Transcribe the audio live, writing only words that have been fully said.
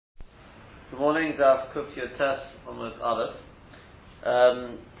Good morning, Daf Kufya Test Omid Aleph.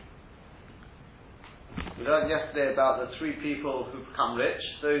 We learned yesterday about the three people who become rich.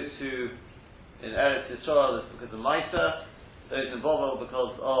 Those who in Eretz Yisrael is because of Maisa, those in Bovel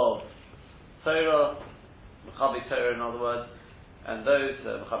because of Torah, Mechabi Torah in other words, and those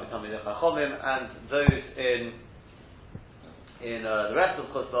Mechabi Talmidei Chachomim, and those in the rest of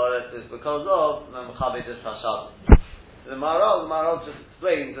Chutz La'aretz is because of Mechabi Dis HaShabbos. The Maharal just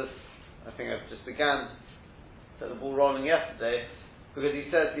explains this. I think I just began to set the ball rolling yesterday, because he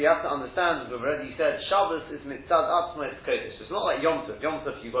says you have to understand, as we've already said, Shabbos is mitzad atzma, it's kodesh. It's not like Yom Tov. Yom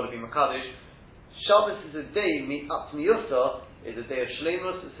Tov you've got to be makadosh. Shabbos is a day, atzmiyusa, is a day of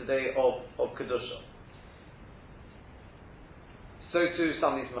shleimus, it's a day of kedusha. So too,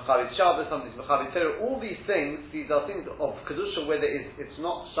 somebody's mechavit Shabbos, somebody's mechavit Torah. All these things, these are things of kedusha where it's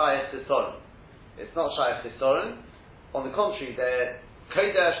not shayach chisoron. It's not shayach chisoron. On the contrary, they're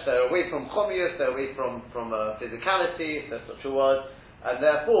kodesh, they're away from chomius, they're away from physicality, if there's such a word, and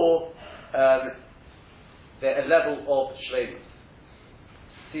therefore they're a level of shleimus.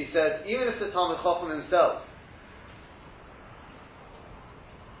 So he says, even if the Talmid Chacham himself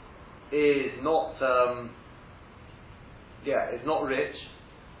is not rich,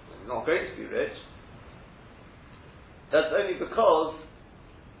 he's not going to be rich, that's only because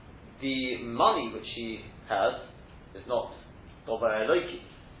the money which he has is not Dover Eloki,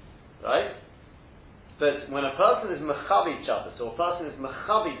 right? But when a person is Mechabi Shabbos, or a person is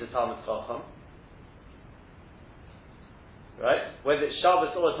Mechabi the Talmid Chacham, right? Whether it's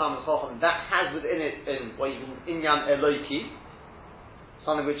Shabbos or a Talmid Chacham, that has within it in what you call Inyan Eloki,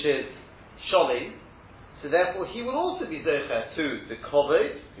 something which is Sholim. So therefore, he will also be Zecher to the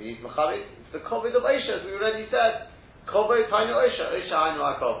Kovod. He's Mechabi. It's the Kovod of Osha, as we already said. Kovod Hainu Osha, Osha Hainu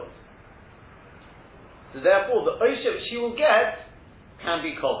HaKovod. So therefore, the Osha which he will get can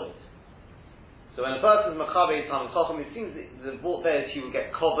be covered. So when a person is Mechabi Talmid Chacham, it seems the thought there is he will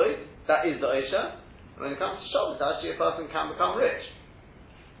get covered. That is the Osha. And when it comes to Shabbos, actually a person can become rich.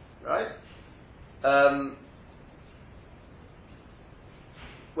 Right?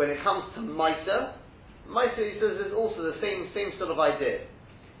 When it comes to Maisa, he says there's also the same sort of idea.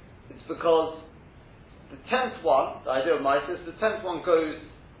 It's because the 10th one, the idea of Maisa, is the 10th one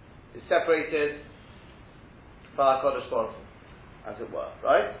is separated by HaKadosh Baruch Hu, as it were,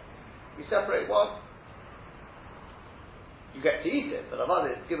 right? You separate one, you get to eat it, but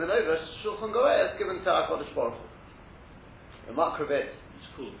Avad it's given over, Shulchan Goeh, it's given to HaKadosh Baruch Hu. The Makrabit. It's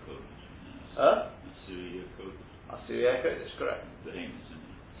called Kodesh. Asuriya Kodesh. Asuriya Kodesh, correct. The aim is in it.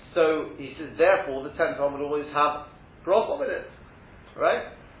 So, he says, therefore, the 10th one will always have bracha with it,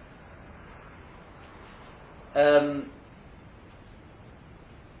 right?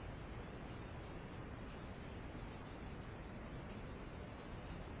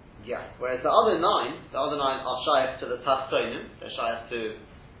 Yeah, whereas the other nine are shayach to the Tachtonim, they're shayach to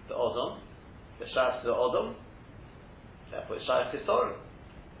the Odom, therefore it's shayach to Soren.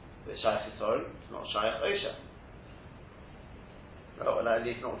 With shayach to Soren, it's not shayach Osha. Well, at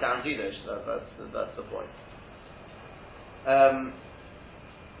least not guaranteed Osha, that's the point.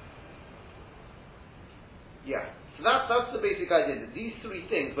 Yeah, so that's the basic idea, that these three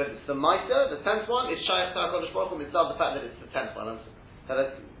things, whether it's the Maisa, the 10th one, is shayach to HaKadosh Baruch Hu, it's not the fact that it's the 10th one. So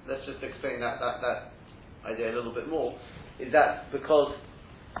let's just explain that idea a little bit more. Is that because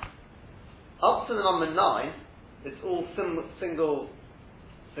up to the number 9, it's all single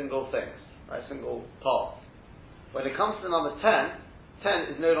things, right? Single parts. When it comes to the number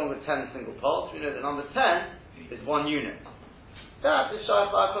 10 is no longer 10 single parts. We know the number 10 is one unit. That is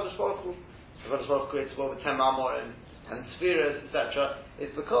shayach by HaKadosh Baruch Hu. HaKadosh Baruch Hu creates over 10 Mamorim, 10 spheres, etc.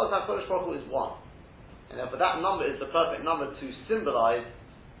 It's because HaKadosh Baruch Hu is one. And therefore that number is the perfect number to symbolize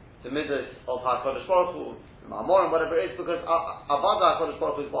the midas of HaKadosh Baruch Hu, Ma'amorim, whatever it is, because Avada HaKadosh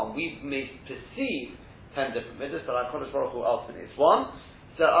Baruch Hu is one. We may perceive 10 different midas, but HaKadosh Baruch Hu ultimately is one.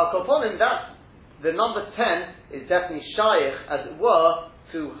 So Al Koponim, that the number 10 is definitely shaykh, as it were,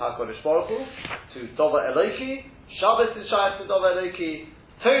 to HaKadosh Baruch Hu, to Dover Eloki. Shabbos is shaykh to Dover Eloki.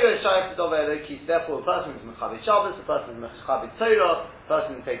 Torah is shaykh to Dover Eloki. Therefore, a person who is Mechabi Shabbos, a person who is Mechabi Torah, a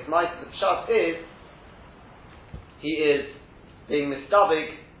person who takes Maisa, the Pshat is he is being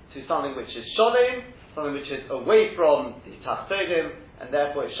mistabig to something which is sholim, something which is away from the tachtonim, and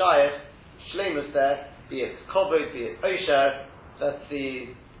therefore it's shayach, shleimus there, be it kovod, be it osher, that's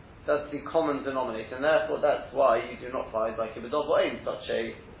the common denominator, and therefore that's why you do not find like a bedov or such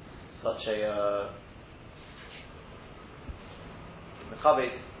a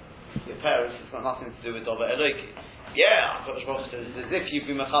mechabit, your parents, it's got nothing to do with Dover Eloki. Yeah, HaKadosh Baruch Hu says it's as if you've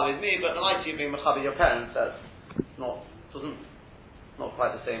been mechabit me, but the night you've been mechabit your parents, that's not not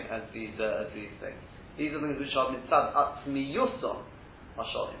quite the same as these things. These are things which are mitzad atzmiyusom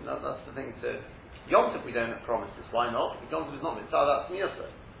hasholim. That's the thing to Yom Tov. We don't promise this. Why not? Because Yom Tov is not mitzad atzmiyusom.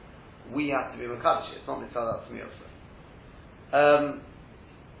 We have to be mekadosh. It's not mitzad atzmiyusom.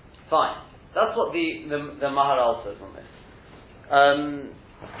 Fine. That's what the Maharal says on this.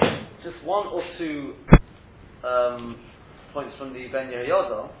 Just one or two points from the Ben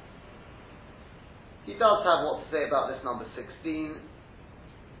Yehoyada. He does have what to say about this number 16.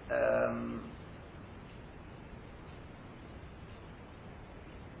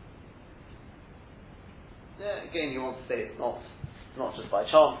 Again, he wants to say it's not just by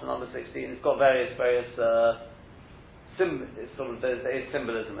chance. The number 16. It's got various there's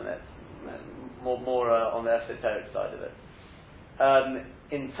symbolism in it. More on the esoteric side of it.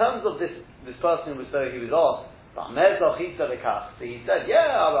 In terms of this person who was asked, so he said,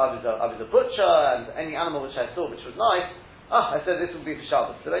 I was a butcher, and any animal which I saw which was nice, I said this would be for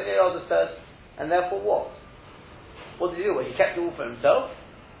Shabbos. So then Yehoyada says, and therefore what? What did he do? Well, he kept it all for himself?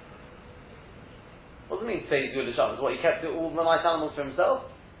 What does it mean to say he's doing the Shabbos? What, he kept all the nice animals for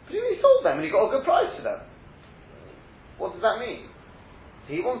himself? But he sold them and he got a good price for them. What does that mean?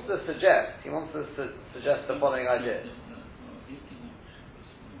 He wants to suggest the following idea.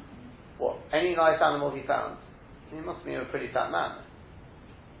 What? Any nice animal he found? He must be a pretty fat man.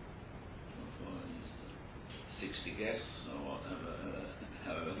 60 guests or whatever,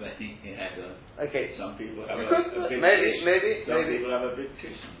 however many he had. Okay. Some people have a big maybe. Some people have a big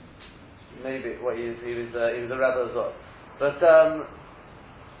kitchen. Maybe. Well, he was a rebel as well. But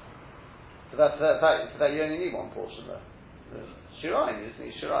for that you only need one portion though. Shirayim, you just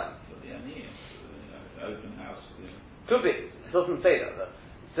need Shirayim. For the Aniyim, open house. Could be. It doesn't say that though.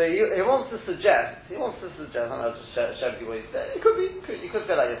 So he wants to suggest, I don't know, I'll just share with you what he said. It could be, you could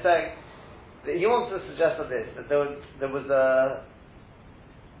say like you're saying. He wants to suggest that there was a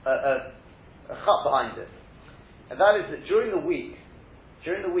chap behind it. And that is that during the week,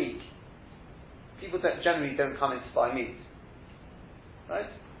 people generally don't come in to buy meat. Right?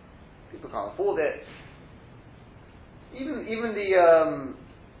 People can't afford it. Even the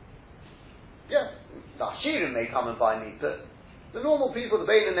Ashirim may come and buy meat, but the normal people, the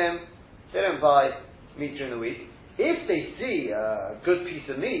Beinanim, they don't buy meat during the week. If they see a good piece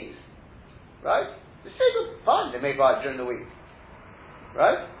of meat, right, they say, fine, they may buy it during the week.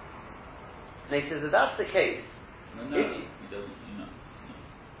 Right? And he says that that's the case. No, he doesn't,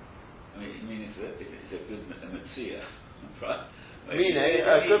 I mean, if it's a good Metzia, right? A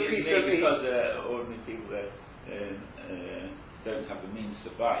good piece of meat. Because ordinary people don't have the means to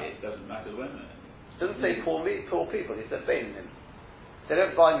buy it, doesn't matter when. It doesn't say poor people, he said Beinanim. They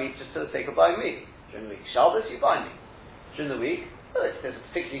don't buy meat just for the sake of buying meat. During the week, Shabbos, you buy meat. During the week, if there's a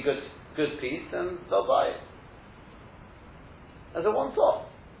particularly good piece, then they'll buy it. As a one-off.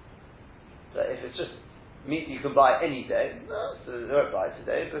 But if it's just meat you can buy any day, no, so they won't buy it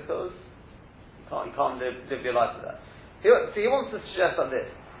today because you can't live your life with that. So he wants to suggest like this.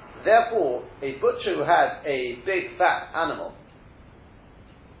 Therefore, a butcher who has a big fat animal,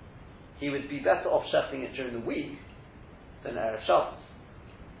 he would be better off shechting it during the week than Erev Shabbos.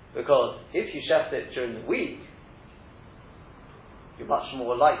 Because if you shecht it during the week, you're much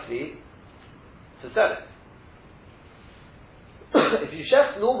more likely to sell it. If you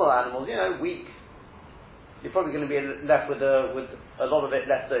shecht normal animals, weak, you're probably going to be left with a lot of it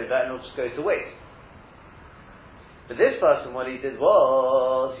left over and it'll just go to waste. But this person, what he did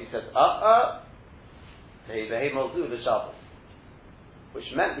was, he said, the Shabbos. Which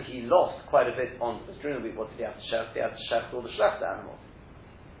meant that he lost quite a bit on, because during the week, what did he have to shecht? He had to shecht all the shlechter animals.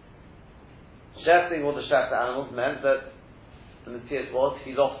 Shechting all the shlechter animals meant that the Matthias was,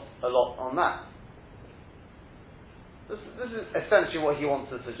 he lost a lot on that. This is essentially what he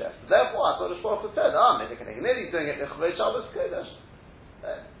wants to suggest. Therefore, I thought the Shlosh said, maybe he's doing it, Shabbos Kodesh.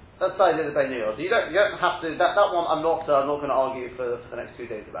 That's the idea of the Ben Yehoyada. You don't have to, that one I'm not going to argue for the next 2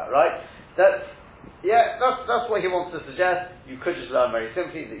 days about, right? That's what he wants to suggest. You could just learn very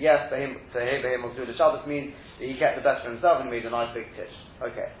simply that yes, for him will do the Shabbos means that he kept the best for himself and he made a nice big tish.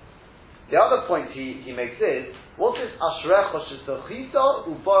 Okay. The other point he makes is, what is Ashrecha Shezochita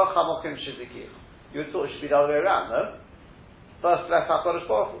Ubarach HaMokim Shezikich? You would thought it should be the other way around, no? First, bless HaKadosh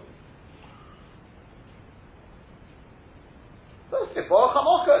Baruch Hu. First, Ubarach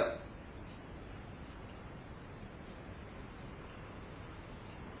HaMokim.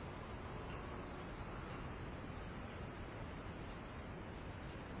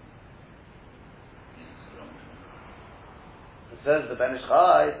 Says the Ben Ish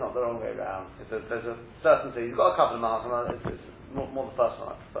Chai, it's not the wrong way around. There's a certain thing. He's got a couple of marks, it's more the first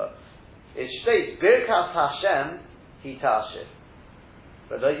one I prefer. It states, Birkas Hashem Hi Ta'ashiv.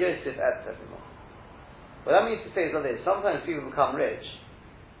 but lo yosef etzef imo. What that means to say is that sometimes people become rich,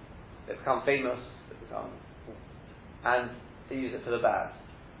 they become famous, and they use it for the bad.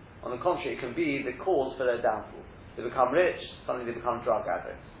 On the contrary, it can be the cause for their downfall. They become rich, suddenly they become drug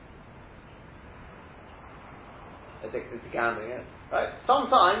addicts. Addicted to gambling, right?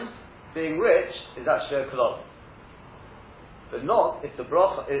 Sometimes being rich is actually a kolon. But not if the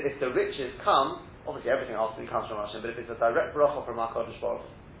riches come, obviously everything ultimately comes from Hashem, but if it's a direct bracha from HaKadosh Baruch Hu,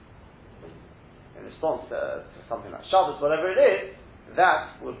 in response to something like Shabbos, whatever it is,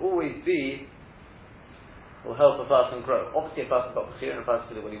 that will always will help a person grow. Obviously a person got b'chir and a person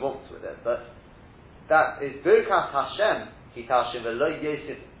can do what he wants with it, but that is Birkas Hashem, Hitashiv V'lo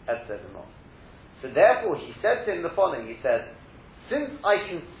Yosef Etzeh V'mos. So therefore he said to him the following, he said, since I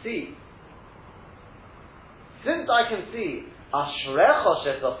can see Ashrecha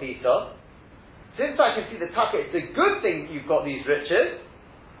Shezachita, since I can see the taka, it's a good thing you've got these riches,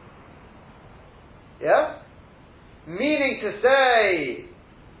 yeah? Meaning to say,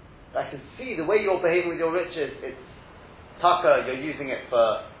 I can see the way you're behaving with your riches, it's taka, you're using it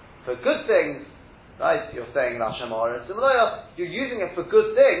for good things, right? You're saying Lashem Hara and Simulaya, you're using it for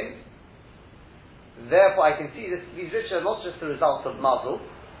good things, therefore I can see these riches are not just the result of mazel,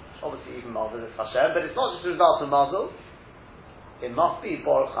 obviously even mazel is Hashem, but it's not just the result of mazel, it must be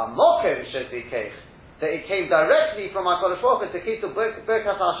Baruch HaMokem Shezikeich, that it came directly from HaKadosh Baruch Hu, it's the case of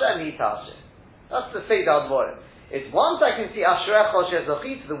Birkas Hashem Hitashim. That's the Seder Advarim. It's once I can see Ashrecha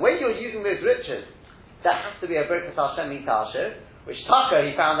Shezachit, the way you're using those riches, that has to be a Birkas Hashem Hitashim, which Taka,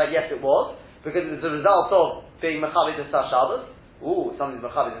 he found that yes it was, because it was the result of being Mechavid to Shabbos. Somebody's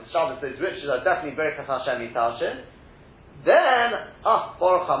Mechavid to Shabbos, those riches are definitely Birkas Hashem Hitashim. Then,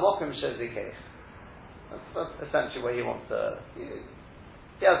 Baruch HaMokem Shezikeich. That's essentially where he wants to.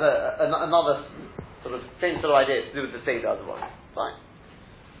 He has another sort of same sort of idea to do with the Seder Advarim. Fine.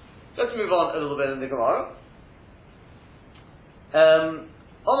 Let's move on a little bit in the Gemara.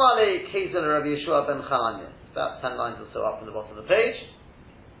 Omale Kezel Rabbi Yeshua ben Chananya. It's about 10 lines or so up on the bottom of the page.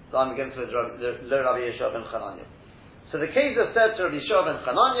 So I'm against with Rabbi Yeshua ben Chananya. So the Kezel said to Rabbi Yeshua ben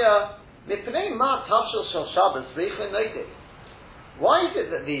Chananya, Mipnei ma tavshel shel Shabbos v'ichin noidik. Why is it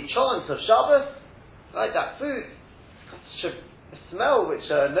that the cholent of Shabbos, right, that food, should smell which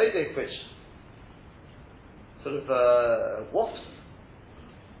noidik, which sort of wafts?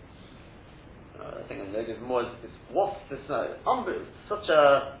 I think a noidik more is wafts the smell. Such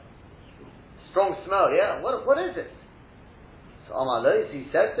a strong smell. Yeah, what is it? So Amar Lo, he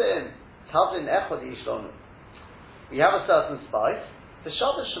said to him, Tavlin echad yishlonu. We have a certain spice. The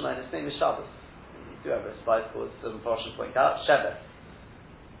Shabbos Shemayin, its name is Shabbos. You do have a spice called, some portion point out, Shevet,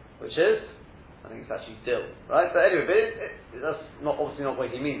 which is, I think it's actually dill, right? But anyway, that's obviously not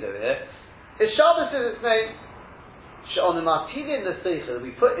what he means over here. If Shabbos is its name, on the martini the seicha that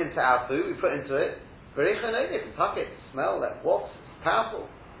we put into our food, we put into it, Berecha Noidik, and tuck it, smell that wafts, it's powerful.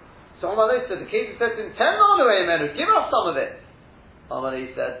 So Amalei said, the king said to him, 10 away, Menu, give us some of it. Amalei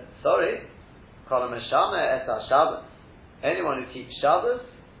said, sorry, Kol HaMeshama et HaShabbos. Anyone who keeps Shabbos,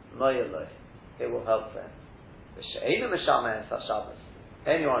 Moyeloi, it will help them. V'she'enu Meshama es HaShabbos.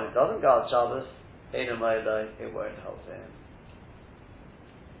 Anyone who doesn't guard Shabbos, Einu Moyeloi, it won't help him.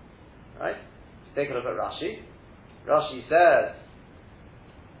 Right? Let's take a look at Rashi. Rashi says,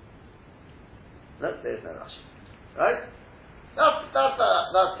 no, there's no Rashi. Right?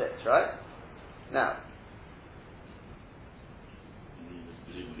 That's it, right? Now,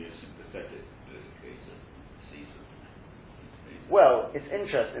 presumably a sympathetic case of season. Well, it's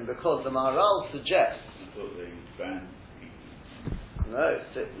interesting because the Maharal suggests. I thought they banned people. No,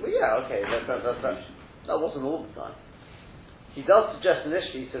 okay, that wasn't all the time. He does suggest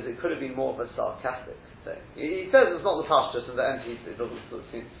initially, he says it could have been more of a sarcastic thing. He says it's not the pashtus, and the end he doesn't sort of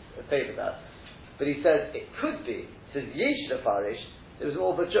seem to favour that. But he says it could be. He says Yesh Lefarish, it was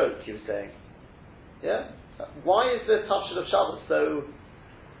more of a joke, he was saying. Yeah? Why is the Tafshil of Shabbos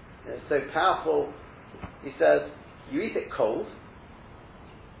so powerful? He says, you eat it cold.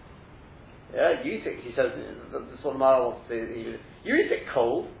 Yeah, you eat it, he says, that's what the Mara wants to do. You eat it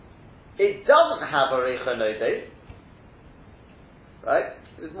cold. It doesn't have a Recha Nodeh. Right?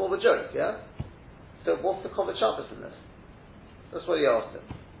 It was more of a joke, yeah? So what's the Kovet Shabbos in this? That's what he asked him.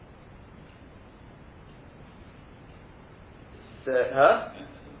 So, huh? It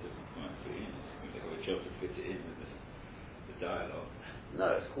doesn't quite fit in. They've got a job to fit it in with the dialogue.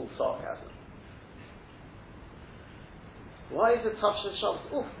 No, it's called sarcasm. Why is the touch of Shabbos?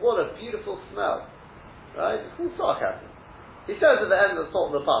 Oof, what a beautiful smell. Right? It's called sarcasm. He says at the end of the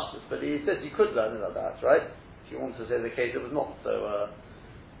thought of the pashtus, but he says you could learn it like that, right? If you want to say the case, it was not so.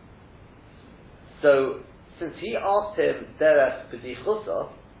 So since he asked him derech b'dichusa,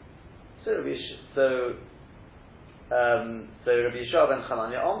 so Rabbi Yeshua ben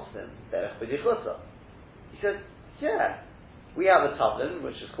Chananya answered him derech b'dichusa. He said, yeah, we have a tavlin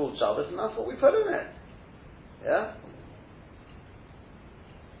which is called Shabbos, and that's what we put in it. Yeah.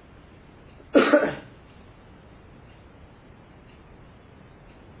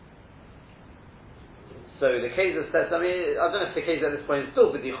 So the Kaiser says, I mean, I don't know if the Kaiser at this point is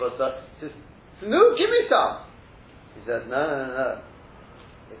still b'dichusa. He says, no, give me some. He says, no.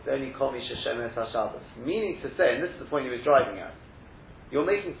 It's only Kol Mi Sheshemes HaShabbos. Meaning to say, and this is the point he was driving at, you're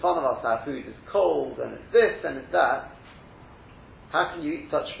making fun of us, our food is cold, and it's this, and it's that. How can you eat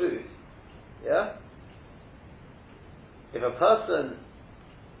such food? Yeah? If a person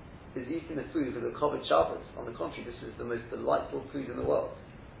is eating the food for the Kovod Shabbos, on the contrary, this is the most delightful food in the world.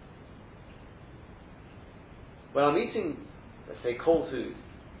 When I'm eating, let's say, cold food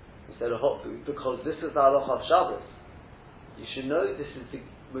instead of hot food, because this is the halacha of Shabbos, you should know this is the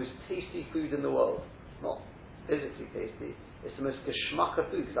most tasty food in the world. Not physically tasty, it's the most geschmacka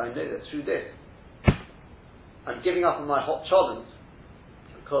food, because I know that through this I'm giving up on my hot cholent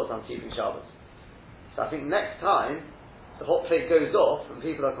because I'm keeping Shabbos. So I think next time the hot plate goes off and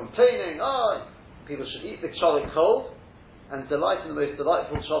people are complaining, people should eat the cholent cold and delight in the most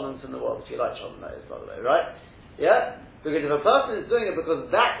delightful cholent in the world. If you like cholent, that is, by the way, right? Yeah? Because if a person is doing it because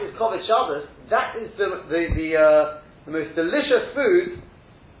that is Kovod Shabbos, that is the most delicious food.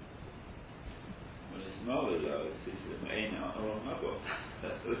 Well, it's marvelous, though. It's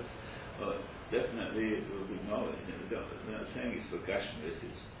well, definitely it will be marvelous. They're not saying it's for Kashmir,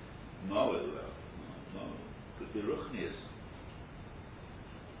 it's marvelous, though. Could be Ruchnias.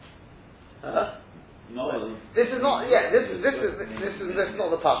 This is not. Yeah, this is not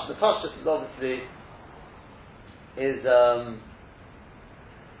the Pashtus. The Pashtus is obviously I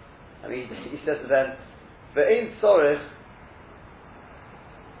mean, he says to them, "Ve'ein tzorich."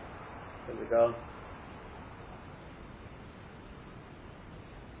 Where's it go?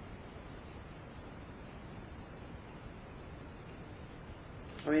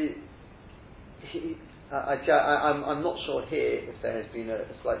 I mean, I'm not sure here if there has been a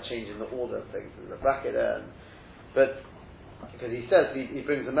slight change in the order of things in the bracket, but because he says he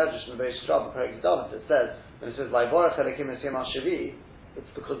brings a medrash from the very Strab Perek David that says when it says Vayvorach Elokim es Yom HaShavi,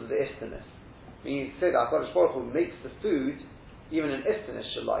 it's because of the istiness. Meaning, say that HaKadosh Baruch Hu makes the food, even an istiness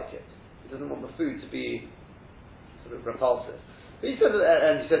should like it. He doesn't want the food to be sort of repulsive. But he says,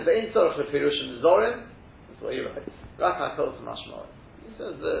 and he says the Insorach LePirushim Zorim. That's what he writes. Rak HaKol Mashmor. He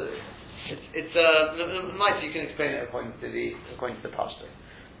says it's nice. You can explain it according to the Pashto.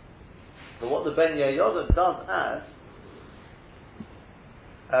 But what the Ben Yehoyada does add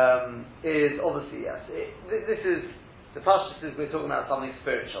is obviously yes. This is the Pashto says we're talking about something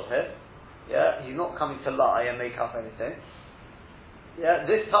spiritual here. Yeah, he's not coming to lie and make up anything. Yeah,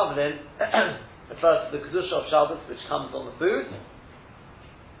 this tavlin refers to the kedusha of Shabbos, which comes on the food.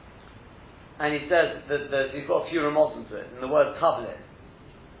 And he says that he's got a few remodels to it, and the word tavlin.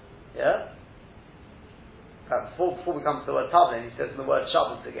 Yeah? Before we come to the word tavlin, he says in the word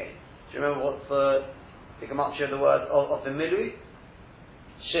Shabbos again. Do you remember what's the Gematria of the word of the milui?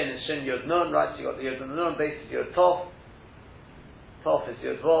 Shin is Shin Yod Nun, right? So you got the Yod Nun, base is Yod Tov. Tov is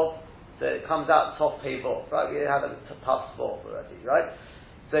Yod Vov. So it comes out Tov Pei Vov, right? We had a Tov Vov already, right?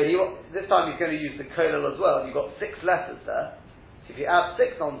 So this time he's going to use the Kolel as well. You've got 6 letters there. So if you add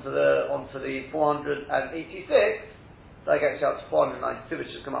 6 onto the 486, that gets you out to 492, which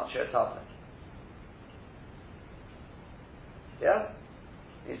is Gematria Tavlin. Yeah?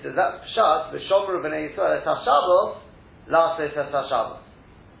 He says that's Pshat, V'shomer B'nei Yisrael et HaShabbos, La'aseh et HaShabbos.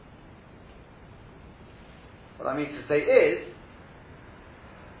 What I mean to say is,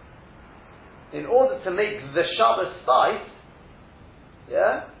 in order to make the Shabbos spice,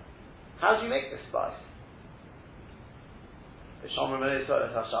 yeah, how do you make this spice? V'shomer B'nei Yisrael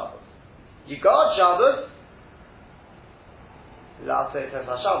et HaShabbos. You guard Shabbos, La'aseh et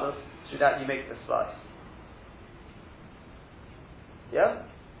HaShabbos, through that you make the spice. Yeah?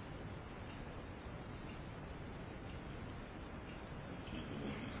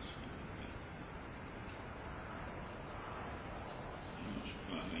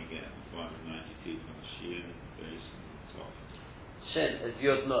 Shin is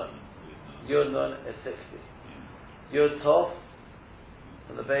Yod Nun. Yod Nun is 60. Yod Tov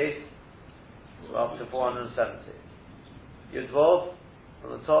from the base up to 470. Yod Vov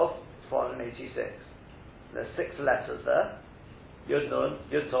from the top is 486. There's 6 letters there. Yod Nun,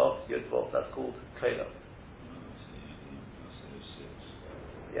 Yod Tov, Yod Vov. That's called Kolel.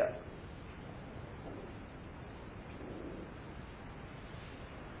 Yeah.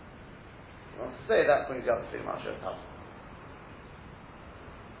 say that brings you up to Marshal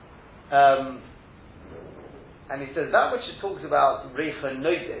and he says that which it talks about Reicha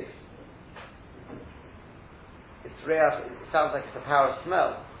Noidev, it's Reach, it sounds like it's a power of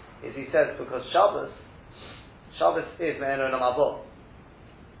smell, is he says because Shabbos is Me'en Olam Haba,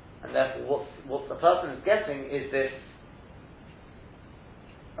 and therefore what the person is getting is this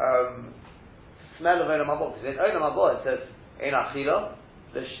smell of Olam Haba, because in Olam Haba it says Ein Achila,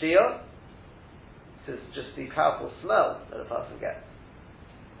 the Shtia, it says just the powerful smell that a person gets.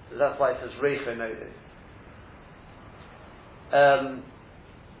 So that's why it says Reicha Noidev.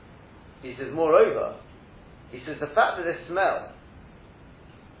 He says, moreover, he says the fact that this smell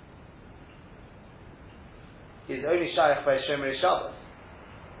is only shaykh by Shomrei Shabbos.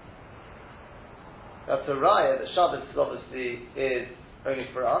 That's a raya that Shabbos obviously is only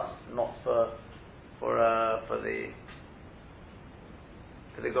for us, not for the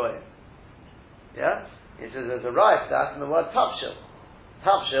goyim. Yeah, he says there's a raya for that in the word Tavshil.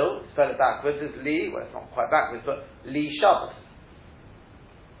 Tavshil, spell it backwards, is Li. Well, it's not quite backwards, but Li Shabbos.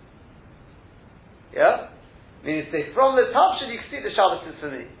 Yeah, meaning to say from the Tavshil you can see the Shabbos is for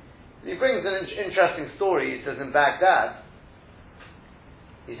me. He brings an interesting story. He says in Baghdad,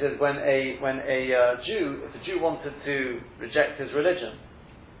 he says when a Jew, if a Jew wanted to reject his religion,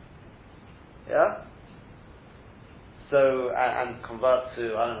 yeah, so and convert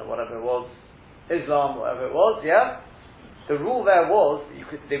to I don't know whatever it was, Islam, whatever it was, yeah, the rule there was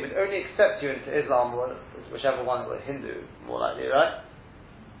they would only accept you into Islam or whichever one was Hindu, more likely, right?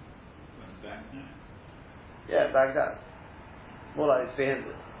 Baghdad. Yeah, Baghdad, more likely to be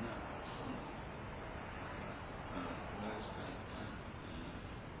Hindu.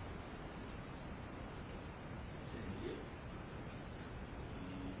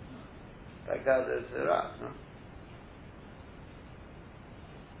 Baghdad is Iraq, no?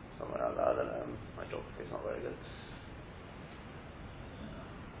 Somewhere else, I don't know. My geography is not very good.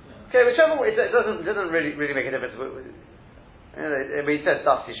 Okay, whichever way, it doesn't really make a difference. He said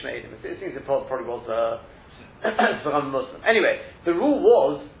Dafti Shmeidim. It seems it probably was to become a Muslim. Anyway, the rule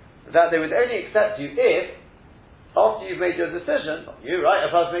was that they would only accept you if, after you've made your decision, not you, right?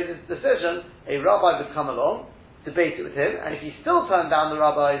 If I've made a decision, a rabbi would come along, debate it with him, and if he still turned down the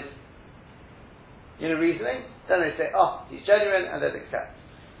rabbi's reasoning, then they say, oh, he's genuine, and they'd accept.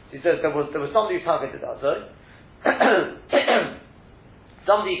 He says there was somebody who targeted us, so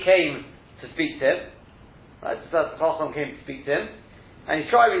somebody came to speak to him, right? So the Chacham came to speak to him, and he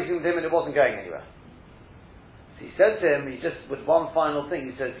tried reasoning with him, and it wasn't going anywhere. So he said to him, he just with one final thing,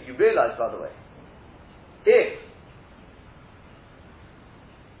 he says, you realise, by the way, if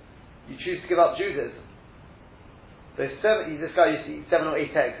you choose to give up Judaism, this guy used to eat 7 or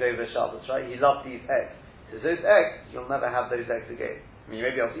 8 eggs over Shabbos, right? He loved these eggs. He says, those eggs, you'll never have those eggs again. I mean,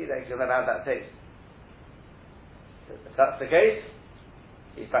 maybe I'll eat eggs, you'll never have that taste. So if that's the case,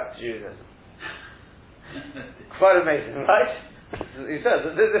 he's back to Judaism. Quite amazing, right? He says,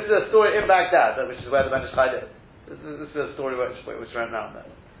 this is a story in Baghdad, which is where the Ben Ish Chai lives. This is a story which went around there.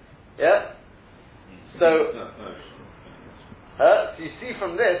 Yeah? So you see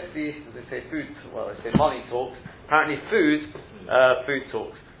from this, as they say, money talks. Apparently, food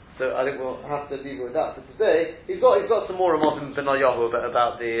talks. So I think we'll have to leave it with that for today. He's got some more Ramotim Ben Yahu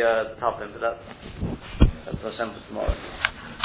about the Tavlim, but that's Hashem for tomorrow.